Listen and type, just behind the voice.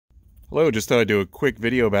Hello, just thought I'd do a quick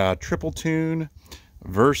video about triple toon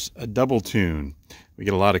versus a double toon. We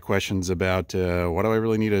get a lot of questions about why do I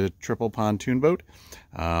really need a triple pontoon boat.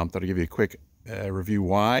 Thought I'd give you a quick review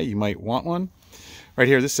why you might want one. Right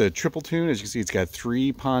here, this is a triple toon. As you can see, it's got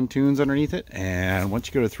 3 pontoons underneath it. And once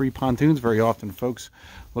you go to 3 pontoons, very often folks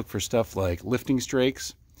look for stuff like lifting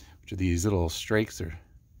strakes, which are these little strakes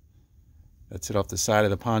that sit off the side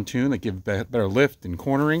of the pontoon that give better lift and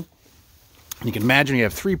cornering. You can imagine you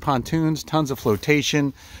have 3 pontoons, tons of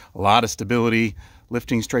flotation, a lot of stability,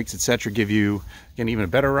 lifting strakes, etc. give you, again, even a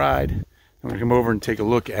better ride. I'm going to come over and take a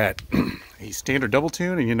look at a standard double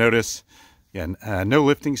toon, and you notice, again, no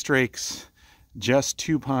lifting strakes, just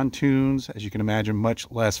 2 pontoons. As you can imagine,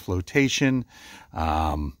 much less flotation,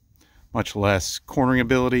 much less cornering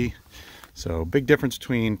ability. So big difference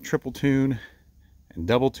between triple toon and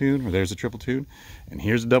double toon. Well, there's a triple toon, and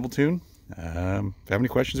here's a double toon. If you have any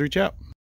questions, reach out.